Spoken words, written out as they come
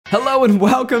Hello and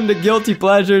welcome to Guilty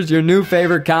Pleasures, your new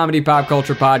favorite comedy pop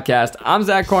culture podcast. I'm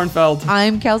Zach Kornfeld.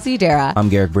 I'm Kelsey Dara. I'm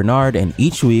Garrick Bernard, and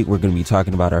each week we're going to be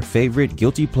talking about our favorite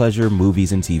guilty pleasure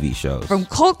movies and TV shows. From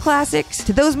cult classics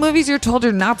to those movies you're told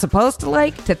you're not supposed to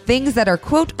like to things that are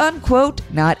quote-unquote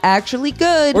not actually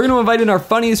good. We're going to invite in our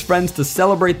funniest friends to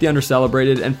celebrate the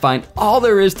undercelebrated and find all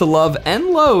there is to love and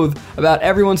loathe about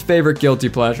everyone's favorite guilty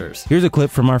pleasures. Here's a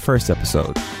clip from our first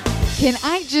episode. Can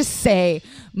I just say,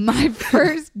 my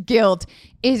first guilt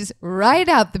is right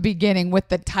out the beginning with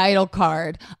the title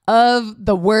card of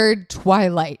the word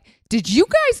Twilight. Did you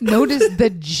guys notice the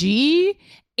G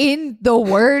in the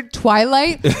word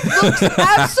Twilight? Looks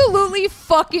absolutely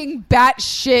fucking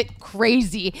batshit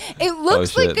crazy. It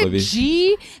looks like a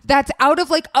G that's out of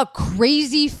like a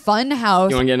crazy fun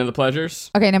house. You want to get into the pleasures?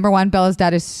 Okay, number one, Bella's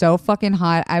dad is so fucking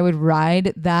hot. I would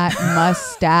ride that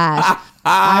mustache.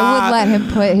 I would let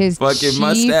him put his Fucking cheese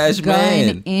mustache gun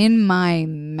man. in my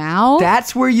mouth.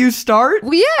 That's where you start?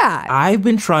 Well, yeah. I've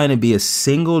been trying to be a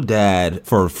single dad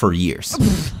for years,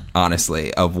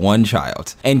 honestly, of one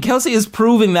child. And Kelsey is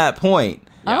proving that point.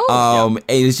 Oh. And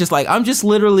it's just like, I'm just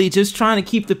literally just trying to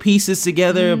keep the pieces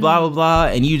together, blah, blah, blah.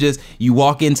 And you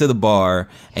walk into the bar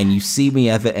and you see me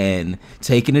at the end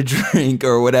taking a drink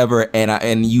or whatever.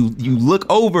 And you look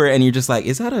over and you're just like,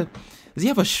 does he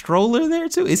have a stroller there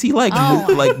too? Is he like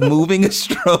moving a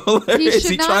stroller? He Is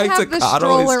should he not trying have to the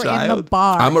coddle his stroller child? in the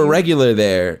bar. I'm a regular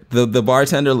there. The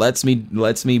bartender lets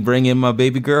me bring in my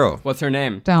baby girl. What's her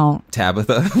name? Don't.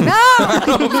 Tabitha. No. I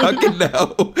don't fucking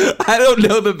know. I don't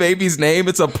know the baby's name.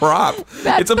 It's a prop.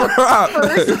 That's it's a prop.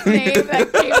 First name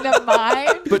that came to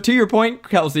mind. But to your point,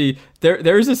 Kelsey,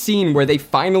 there's a scene where they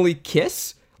finally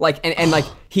kiss. And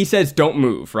he says, "Don't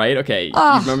move," right? Okay, you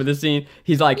remember this scene?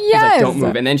 He's like, Yes. "Don't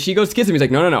move," and then she goes to kiss him. He's like,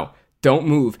 "No, don't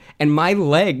move." And my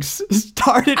legs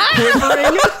started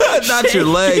quivering. Not your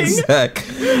legs, shaking. Zach.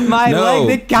 My No.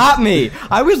 leg, it got me.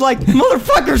 I was like,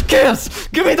 "Motherfuckers, kiss!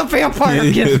 Give me the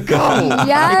vampire kiss! Go!"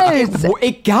 Yes.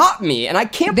 It got me, and I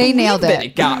can't They believe nailed that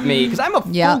it. it got me because I'm a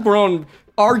Yep. full-grown,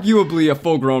 arguably a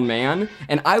full-grown man,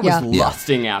 and I was Yeah.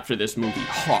 lusting after this movie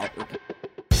hard.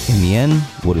 In the end,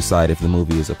 we'll decide if the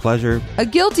movie is a pleasure. A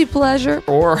guilty pleasure.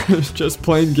 Or just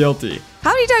plain guilty.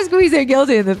 How many times can we say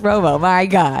guilty in this promo? My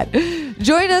God.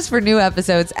 Join us for new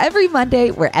episodes every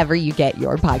Monday wherever you get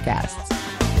your podcasts.